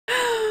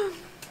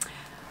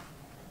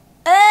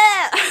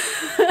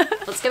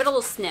Let's give it a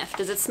little sniff.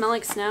 Does it smell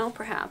like snow?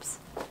 Perhaps.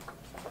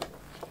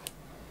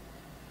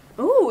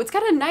 Ooh, it's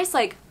got a nice,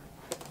 like...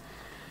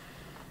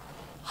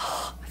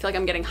 I feel like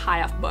I'm getting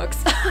high off books.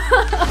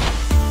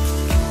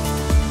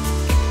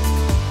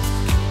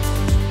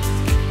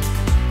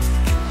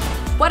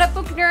 What up,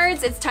 book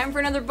nerds? It's time for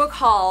another book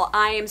haul.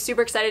 I am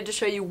super excited to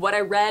show you what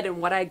I read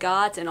and what I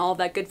got and all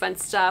that good fun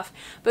stuff.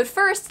 But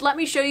first, let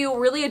me show you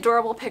really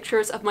adorable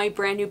pictures of my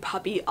brand new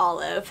puppy,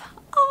 Olive.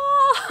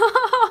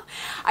 Oh.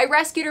 I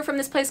rescued her from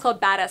this place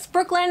called Badass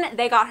Brooklyn.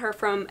 They got her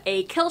from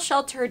a kill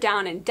shelter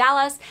down in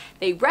Dallas.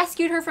 They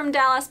rescued her from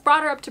Dallas,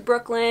 brought her up to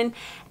Brooklyn,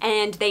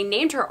 and they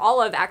named her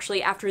Olive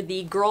actually after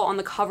the girl on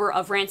the cover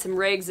of Ransom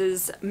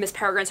Riggs's Miss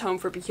Peregrine's Home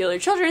for Peculiar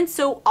Children.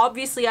 So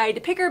obviously I had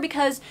to pick her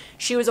because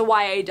she was a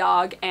YA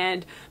dog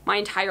and my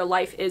entire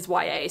life is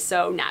YA,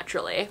 so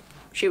naturally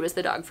she was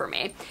the dog for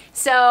me.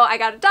 So I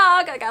got a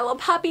dog, I got a little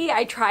puppy.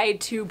 I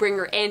tried to bring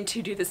her in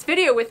to do this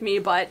video with me,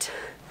 but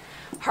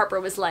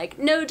Harper was like,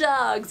 no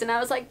dogs, and I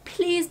was like,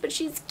 please, but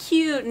she's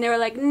cute, and they were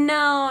like,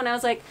 no, and I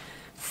was like,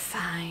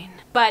 fine.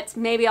 But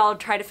maybe I'll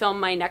try to film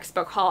my next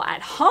book haul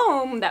at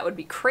home. That would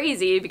be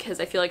crazy because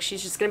I feel like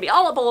she's just gonna be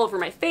all over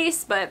my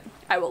face, but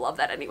I will love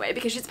that anyway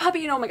because she's a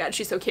puppy and oh my god,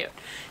 she's so cute.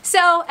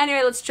 So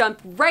anyway, let's jump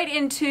right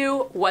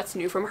into what's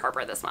new from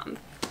Harper this month.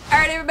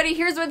 Alright everybody,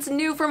 here's what's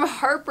new from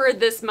Harper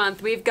this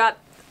month. We've got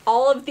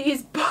all of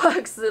these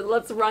books.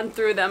 Let's run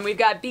through them. We've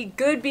got Be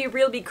Good, Be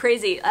Real, Be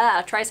Crazy.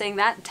 Try saying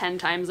that 10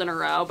 times in a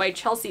row by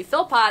Chelsea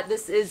Philpott.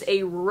 This is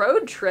a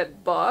road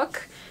trip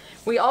book.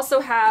 We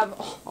also have,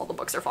 oh, all the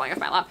books are falling off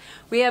my lap.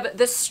 We have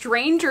The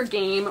Stranger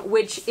Game,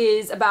 which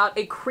is about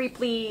a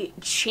creepy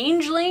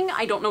changeling.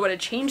 I don't know what a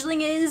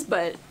changeling is,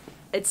 but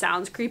it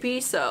sounds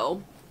creepy,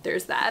 so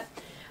there's that.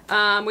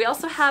 We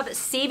also have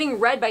Saving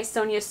Red by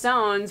Sonia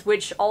Sones,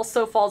 which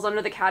also falls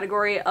under the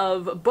category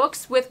of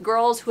books with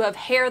girls who have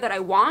hair that I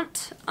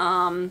want,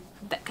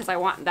 because I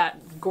want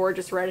that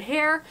gorgeous red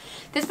hair.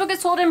 This book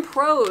is told in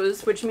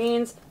prose, which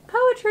means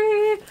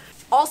poetry.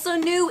 Also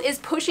new is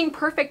Pushing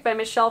Perfect by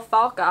Michelle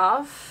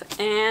Falkoff,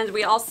 and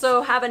we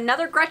also have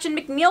another Gretchen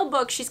McNeil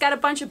book. She's got a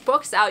bunch of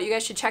books out. You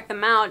guys should check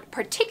them out,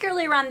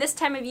 particularly around this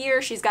time of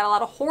year. She's got a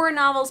lot of horror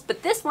novels,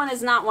 but this one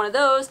is not one of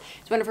those.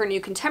 It's one of her new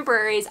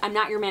contemporaries, I'm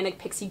Not Your Manic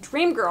Pixie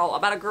Dream Girl,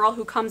 about a girl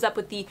who comes up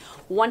with the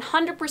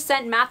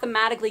 100%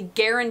 mathematically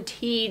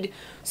guaranteed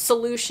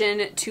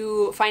solution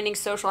to finding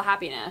social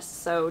happiness.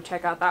 So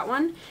check out that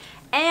one.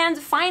 And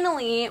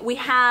finally, we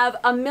have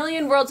A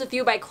Million Worlds with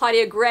You by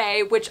Claudia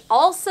Gray, which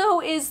also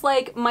is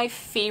like my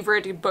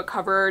favorite book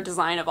cover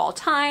design of all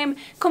time,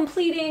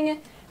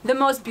 completing the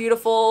most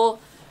beautiful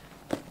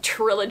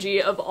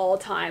trilogy of all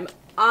time.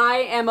 I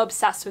am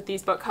obsessed with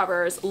these book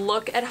covers.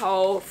 Look at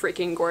how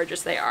freaking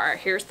gorgeous they are.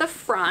 Here's the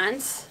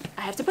front.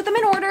 I have to put them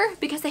in order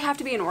because they have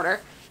to be in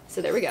order.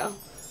 So there we go.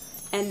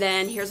 And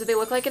then here's what they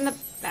look like in the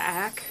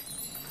back.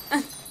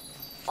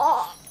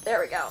 Oh, there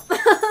we go.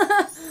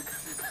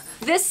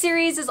 This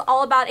series is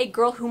all about a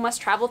girl who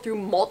must travel through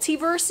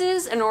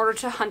multiverses in order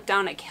to hunt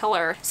down a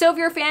killer. So if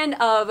you're a fan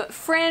of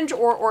Fringe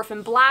or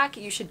Orphan Black,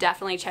 you should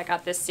definitely check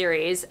out this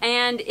series.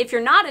 And if you're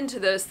not into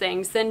those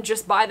things, then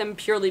just buy them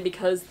purely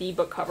because the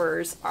book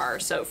covers are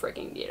so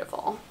freaking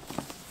beautiful.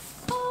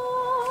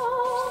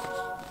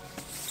 Oh.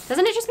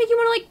 Doesn't it just make you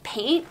want to like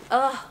paint?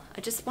 Ugh,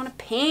 I just want to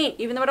paint,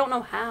 even though I don't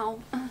know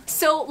how.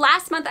 So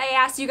last month I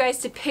asked you guys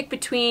to pick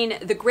between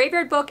The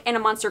Graveyard Book and A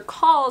Monster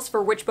Calls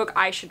for which book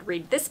I should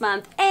read this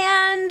month,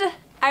 and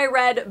I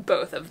read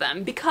both of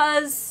them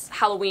because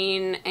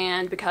Halloween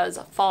and because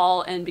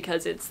fall and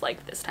because it's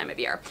like this time of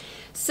year.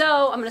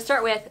 So I'm gonna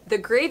start with The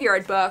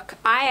Graveyard Book.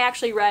 I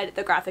actually read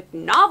the graphic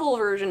novel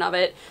version of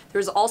it.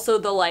 There's also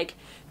the like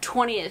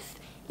 20th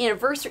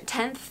anniversary,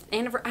 10th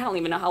anniversary, I don't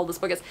even know how old this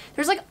book is.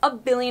 There's like a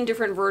billion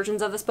different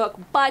versions of this book,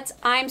 but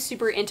I'm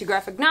super into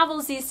graphic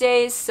novels these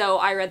days, so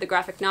I read the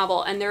graphic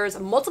novel, and there's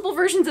multiple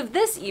versions of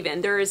this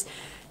even. There's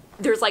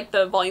like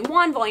the volume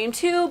 1, volume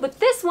 2, but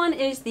this one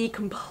is the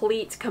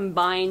complete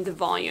combined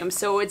volume,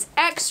 so it's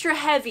extra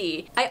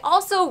heavy. I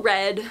also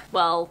read,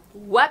 well,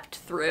 wept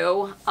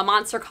through A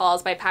Monster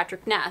Calls by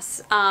Patrick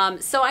Ness.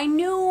 So I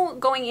knew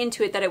going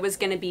into it that it was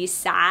gonna be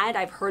sad.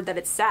 I've heard that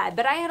it's sad,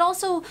 but I had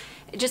also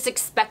just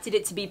expected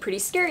it to be pretty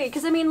scary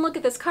because, I mean, look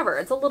at this cover.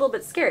 It's a little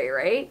bit scary,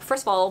 right?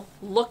 First of all,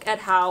 look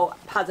at how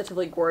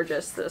positively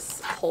gorgeous this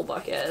whole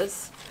book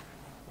is.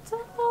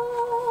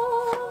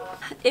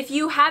 If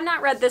you have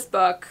not read this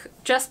book,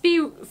 just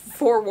be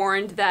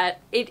forewarned that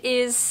it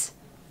is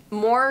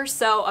more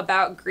so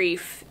about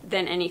grief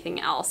than anything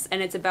else,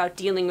 and it's about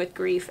dealing with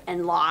grief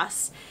and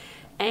loss.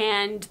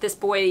 And this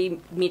boy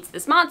meets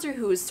this monster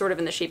who is sort of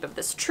in the shape of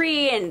this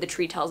tree, and the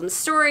tree tells him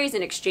stories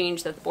in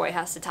exchange that the boy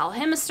has to tell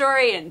him a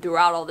story, and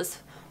throughout all this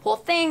whole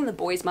thing, the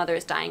boy's mother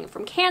is dying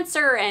from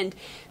cancer, and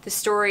the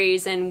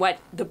stories and what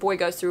the boy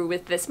goes through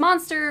with this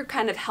monster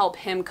kind of help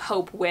him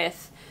cope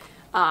with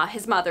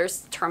his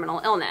mother's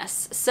terminal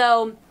illness.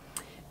 So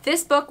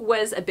this book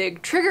was a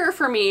big trigger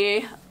for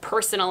me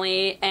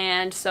personally,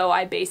 and so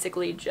I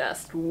basically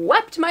just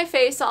wept my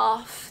face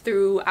off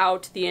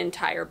throughout the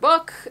entire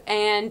book,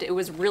 and it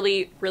was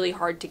really, really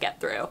hard to get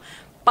through.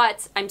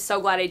 but I'm so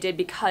glad I did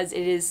because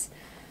it is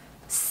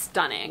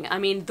stunning. I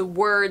mean, the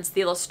words,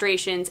 the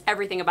illustrations,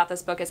 everything about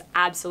this book is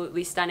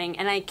absolutely stunning,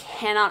 and I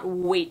cannot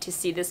wait to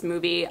see this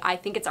movie. I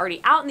think it's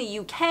already out in the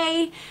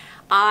UK.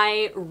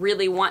 I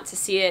really want to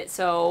see it,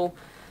 so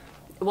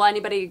will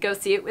anybody go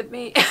see it with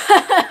me?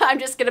 I'm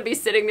just gonna be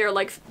sitting there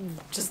like,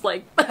 just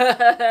like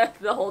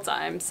the whole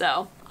time,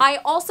 so. I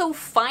also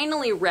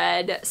finally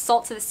read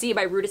Salt to the Sea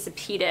by Ruta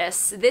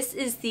Sepetys. This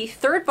is the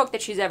third book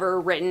that she's ever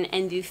written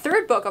and the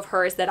third book of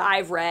hers that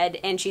I've read,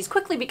 and she's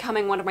quickly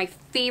becoming one of my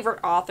favorite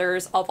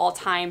authors of all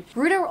time.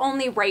 Ruta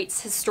only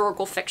writes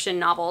historical fiction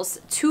novels.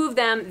 Two of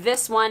them,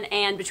 this one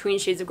and Between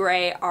Shades of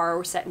Grey,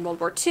 are set in World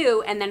War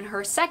II, and then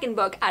her second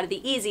book, Out of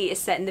the Easy, is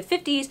set in the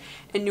 50s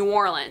in New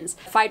Orleans.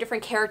 5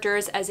 different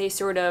characters as they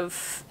sort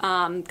of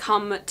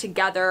come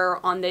together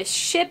on this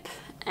ship,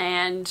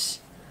 and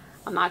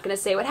I'm not going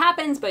to say what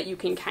happens, but you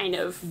can kind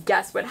of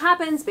guess what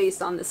happens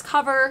based on this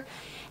cover.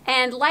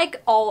 And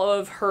like all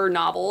of her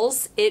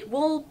novels, it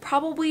will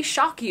probably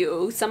shock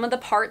you. Some of the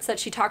parts that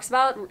she talks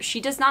about, she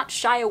does not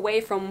shy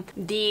away from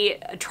the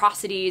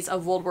atrocities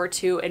of World War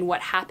II and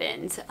what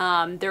happened.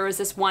 There was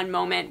this one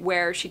moment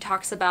where she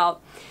talks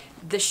about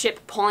the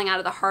ship pulling out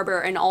of the harbor,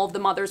 and all of the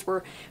mothers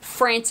were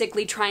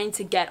frantically trying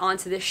to get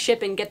onto this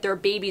ship and get their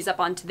babies up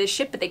onto this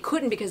ship, but they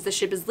couldn't because the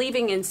ship is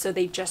leaving, and so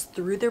they just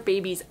threw their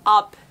babies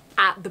up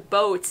at the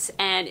boats,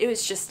 and it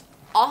was just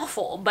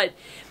awful, but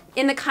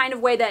in the kind of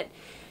way that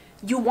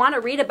you want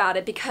to read about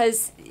it,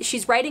 because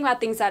she's writing about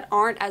things that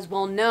aren't as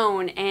well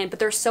known, but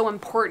they're so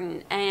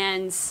important,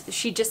 and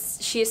she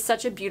has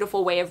such a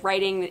beautiful way of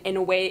writing in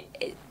a way.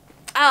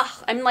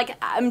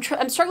 I'm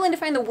struggling to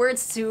find the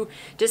words to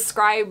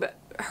describe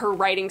her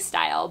writing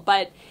style,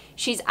 but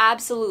she's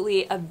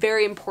absolutely a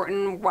very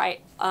important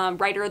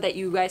writer that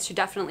you guys should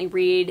definitely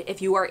read.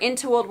 If you are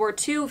into World War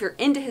II, if you're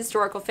into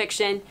historical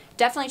fiction,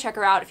 definitely check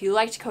her out. If you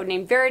liked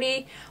Codename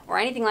Verity or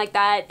anything like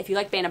that, if you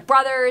like Band of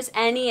Brothers,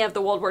 any of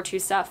the World War II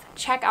stuff,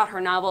 check out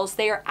her novels.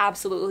 They are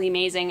absolutely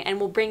amazing and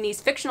will bring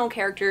these fictional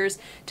characters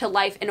to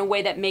life in a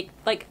way that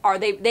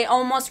they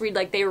almost read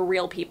like they were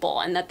real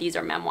people and that these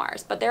are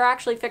memoirs, but they're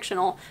actually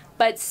fictional,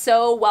 but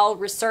so well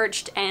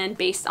researched and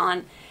based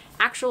on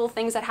actual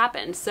things that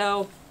happened.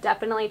 So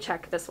definitely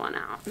check this one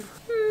out.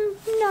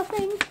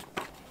 Nothing.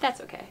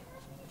 That's okay.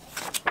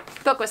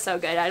 The book was so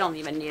good, I don't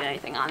even need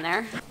anything on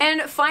there.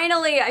 And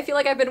finally, I feel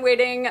like I've been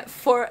waiting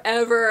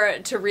forever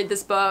to read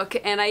this book,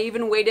 and I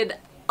even waited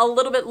a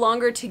little bit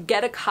longer to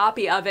get a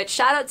copy of it.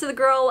 Shout out to the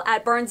girl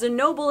at Barnes &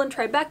 Noble in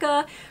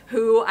Tribeca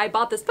who I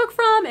bought this book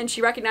from, and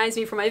she recognized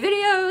me from my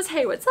videos.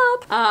 Hey, what's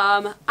up?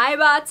 I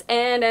bought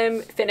and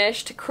am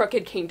finished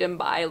Crooked Kingdom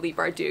by Leigh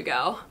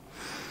Bardugo.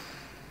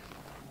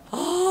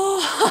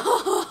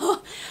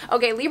 Oh,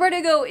 okay, Leigh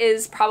Bardugo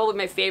is probably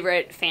my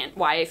favorite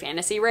YA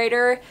fantasy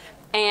writer,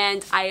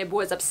 and I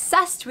was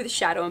obsessed with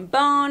Shadow and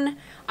Bone.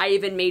 I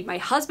even made my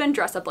husband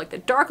dress up like the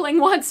Darkling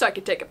once so I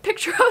could take a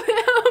picture of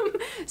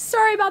him.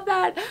 Sorry about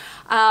that.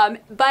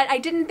 But I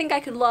didn't think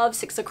I could love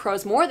Six of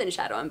Crows more than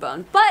Shadow and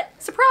Bone. But,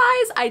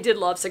 surprise, I did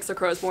love Six of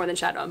Crows more than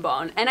Shadow and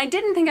Bone. And I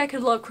didn't think I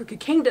could love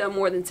Crooked Kingdom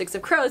more than Six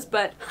of Crows,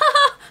 but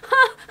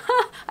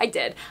I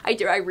did.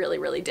 I really,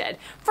 really did.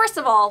 First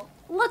of all,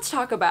 let's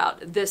talk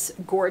about this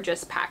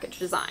gorgeous package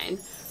design.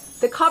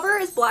 The cover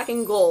is black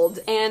and gold,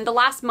 and the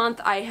last month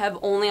I have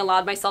only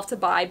allowed myself to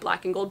buy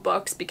black and gold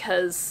books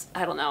because,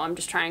 I don't know, I'm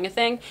just trying a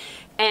thing.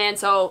 And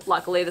so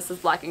luckily this is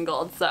black and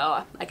gold,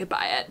 so I could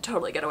buy it,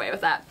 totally get away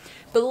with that.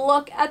 But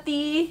look at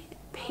the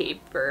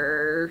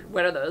paper.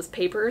 What are those,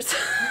 papers?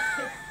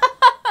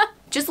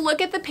 Just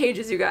look at the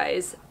pages, you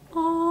guys.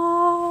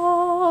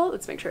 Oh,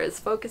 let's make sure this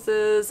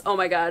focuses. Oh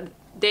my god,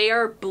 they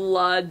are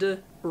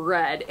blood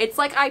red. It's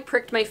like I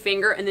pricked my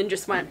finger and then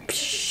just went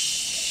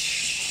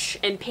psh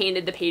and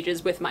painted the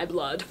pages with my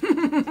blood.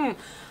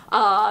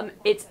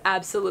 It's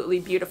absolutely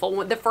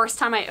beautiful. The first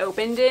time I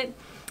opened it,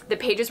 the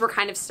pages were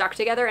kind of stuck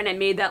together, and I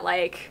made that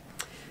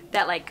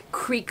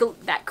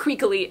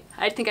creakily,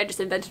 I think I just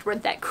invented the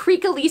word, that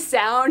creakily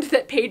sound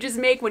that pages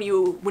make when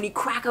you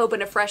crack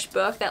open a fresh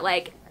book, that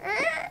like,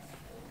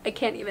 I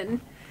can't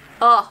even,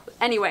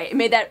 anyway, it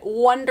made that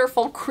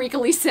wonderful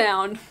creakily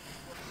sound.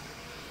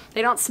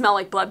 They don't smell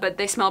like blood, but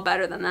they smell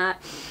better than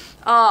that.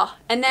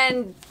 And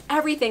then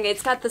everything,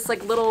 it's got this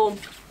like little,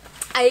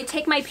 I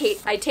take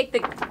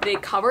the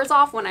covers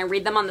off when I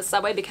read them on the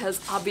subway because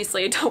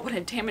obviously I don't want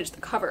to damage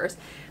the covers,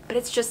 but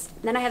it's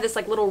just, then I have this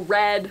like little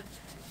red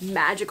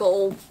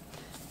magical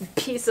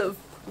piece of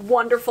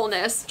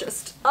wonderfulness,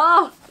 just,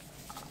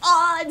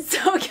 it's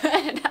so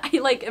good. I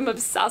like am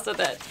obsessed with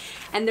it.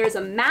 And there's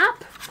a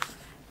map,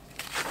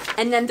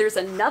 and then there's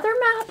another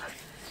map,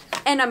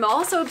 and I'm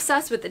also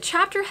obsessed with the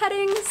chapter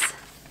headings.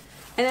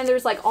 And then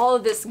there's like all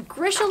of this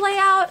Grisha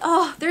layout.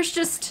 Oh, there's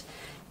just,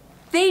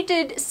 They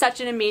did such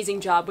an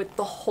amazing job with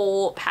the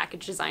whole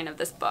package design of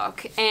this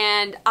book,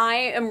 and I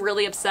am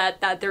really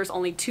upset that there's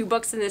only 2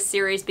 books in this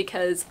series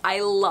because I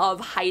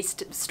love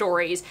heist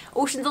stories.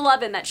 Ocean's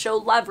 11, that show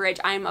Leverage,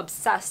 I am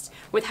obsessed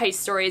with heist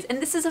stories,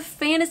 and this is a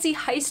fantasy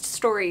heist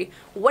story.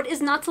 What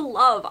is not to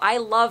love? I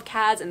love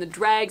Kaz and the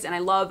Dregs, and I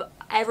love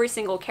every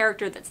single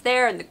character that's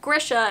there, and the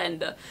Grisha,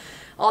 and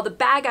all the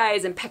bad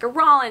guys, and Pekka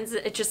Rollins.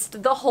 It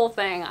just, the whole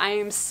thing. I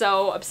am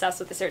so obsessed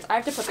with the series. I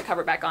have to put the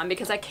cover back on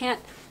because I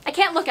can't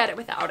look at it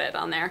without it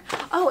on there.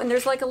 Oh, and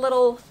there's like a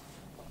little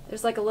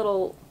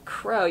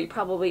crow. You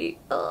probably,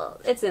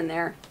 it's in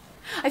there.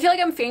 I feel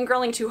like I'm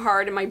fangirling too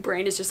hard and my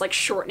brain is just like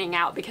shortening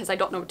out because I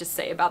don't know what to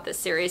say about this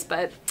series,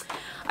 but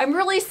I'm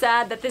really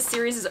sad that this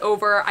series is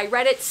over. I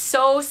read it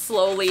so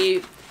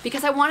slowly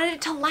because I wanted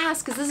it to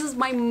last because this is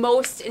my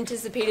most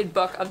anticipated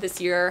book of this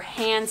year,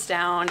 hands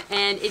down,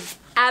 and it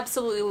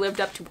absolutely lived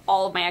up to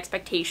all of my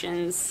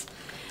expectations.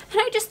 And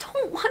I just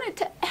don't want it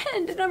to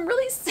end, and I'm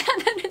really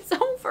sad that it's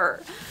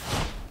over.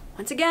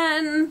 Once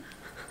again,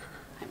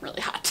 I'm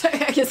really hot.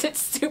 I guess it's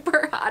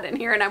super hot in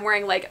here and I'm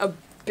wearing like a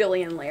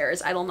billion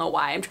layers. I don't know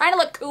why. I'm trying to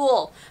look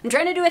cool. I'm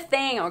trying to do a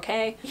thing,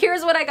 okay?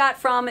 Here's what I got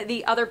from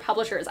the other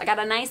publishers. I got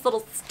a nice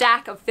little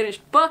stack of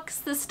finished books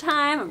this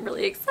time. I'm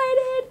really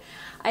excited.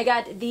 I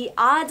got The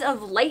Odds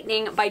of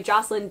Lightning by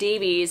Jocelyn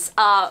Davies.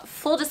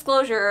 Full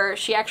disclosure,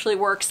 she actually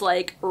works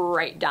like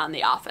right down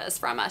the office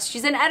from us.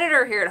 She's an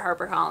editor here at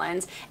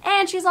HarperCollins,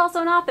 and she's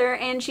also an author,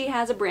 and she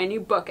has a brand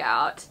new book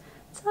out.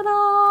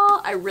 Ta-da!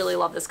 I really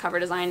love this cover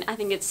design. I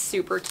think it's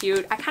super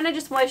cute. I kind of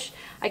just wish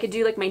I could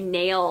do like my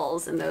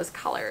nails in those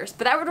colors,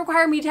 but that would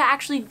require me to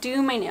actually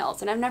do my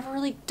nails, and I've never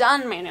really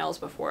done my nails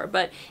before,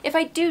 but if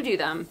I do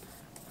them,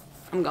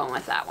 I'm going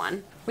with that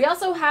one. We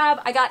also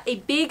have, I got a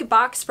big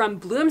box from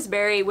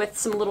Bloomsbury with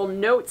some little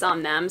notes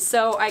on them.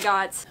 So I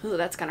got, ooh,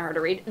 that's kind of hard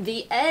to read.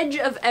 The Edge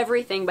of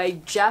Everything by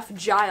Jeff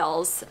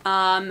Giles.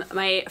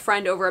 My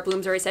friend over at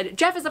Bloomsbury said,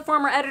 Jeff is a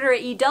former editor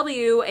at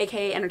EW,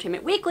 aka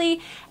Entertainment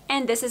Weekly,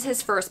 and this is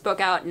his first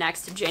book out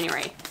next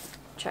January.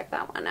 Check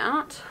that one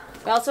out.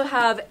 We also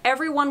have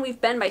Everyone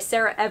We've Been by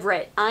Sarah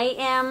Everett. I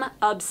am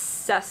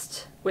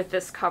obsessed with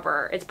this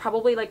cover. It's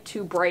probably like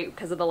too bright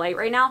because of the light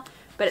right now,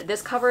 but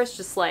this cover is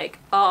just like,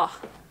 oh,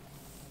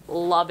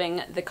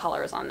 loving the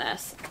colors on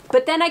this.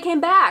 But then I came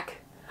back.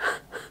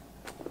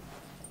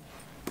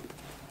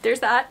 There's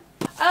that.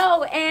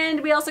 Oh,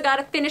 and we also got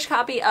a finished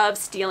copy of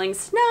Stealing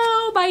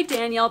Snow by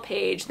Danielle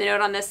Page. The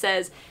note on this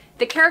says,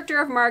 the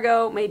character of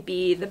Margot may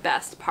be the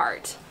best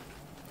part.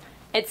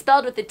 It's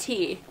spelled with a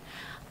T.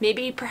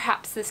 Maybe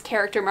perhaps this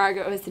character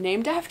Margot is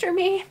named after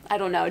me? I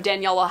don't know.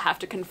 Danielle will have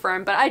to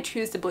confirm, but I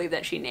choose to believe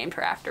that she named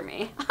her after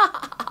me.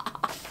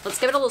 Let's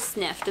give it a little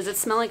sniff. Does it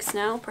smell like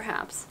snow?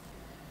 Perhaps.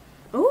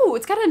 Ooh,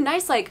 it's got a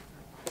nice, like,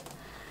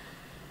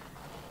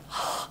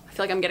 I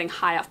feel like I'm getting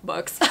high off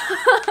books.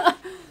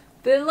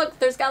 But look,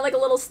 there's got like a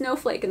little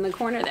snowflake in the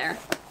corner there.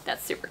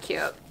 That's super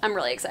cute. I'm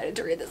really excited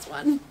to read this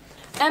one.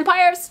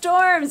 Empire of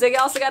Storms! I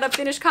also got a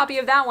finished copy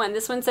of that one.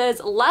 This one says,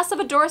 less of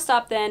a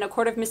doorstop than A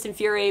Court of Mist and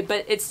Fury,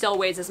 but it still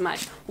weighs as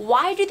much.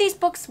 Why do these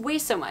books weigh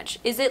so much?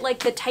 Is it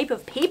like the type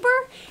of paper?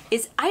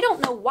 I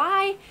don't know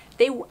why.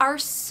 They are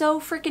so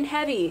freaking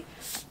heavy.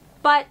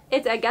 But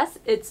I guess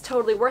it's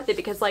totally worth it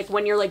because like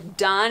when you're like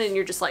done and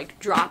you're just like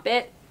drop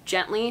it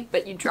gently,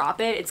 but you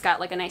drop it, it's got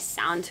like a nice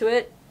sound to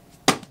it.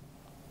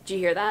 Do you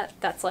hear that?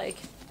 That's like,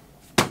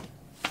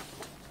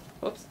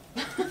 whoops.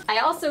 I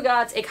also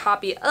got a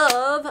copy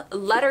of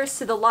Letters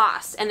to the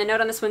Lost, and the note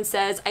on this one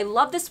says, I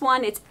love this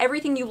one. It's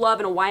everything you love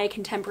in a YA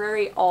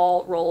contemporary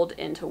all rolled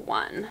into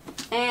one.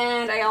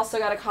 And I also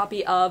got a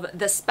copy of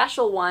The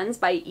Special Ones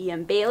by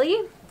Ian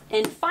Bailey.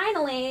 And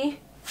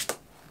finally,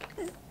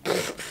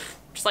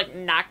 just like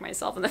knock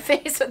myself in the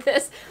face with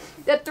this,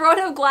 The Throne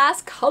of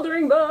Glass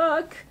coloring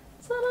book.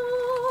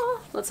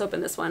 Ta-da! Let's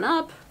open this one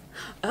up.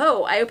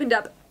 Oh, I opened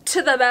up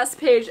to the best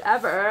page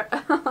ever.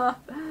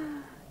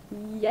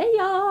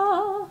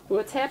 Yeah!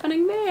 What's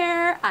happening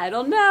there? I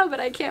don't know, but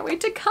I can't wait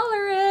to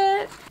color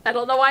it. I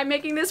don't know why I'm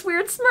making this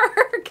weird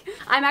smirk.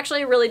 I'm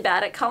actually really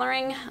bad at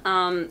coloring,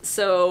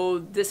 so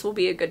this will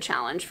be a good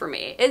challenge for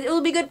me. It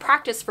will be good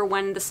practice for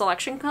when the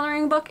Selection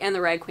coloring book and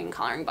the Red Queen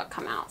coloring book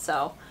come out.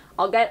 So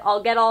I'll get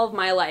all of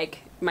my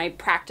my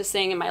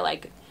practicing and my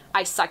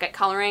I suck at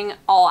coloring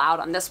all out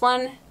on this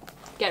one.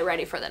 Get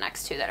ready for the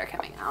next 2 that are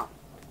coming out.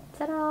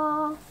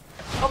 Ta-da!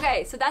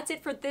 Okay, so that's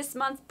it for this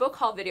month's book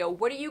haul video.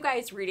 What are you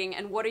guys reading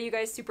and what are you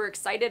guys super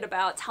excited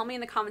about? Tell me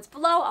in the comments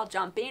below. I'll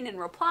jump in and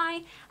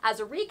reply. As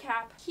a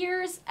recap,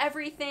 here's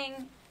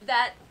everything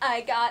that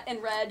I got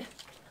and read.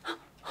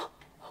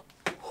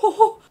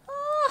 Oh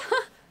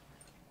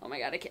my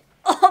god, I can't.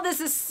 Oh, this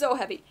is so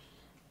heavy.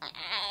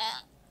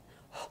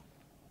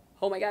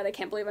 Oh my god, I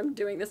can't believe I'm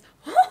doing this.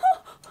 I'm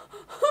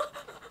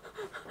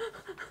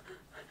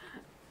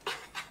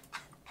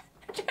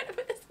trying to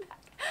put this back.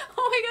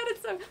 Oh my god,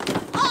 it's so...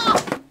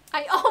 Oh!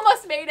 I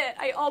almost made it.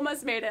 I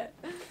almost made it.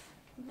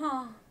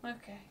 Oh,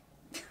 okay.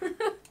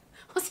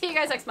 We'll see you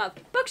guys next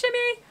month. Book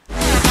shimmy!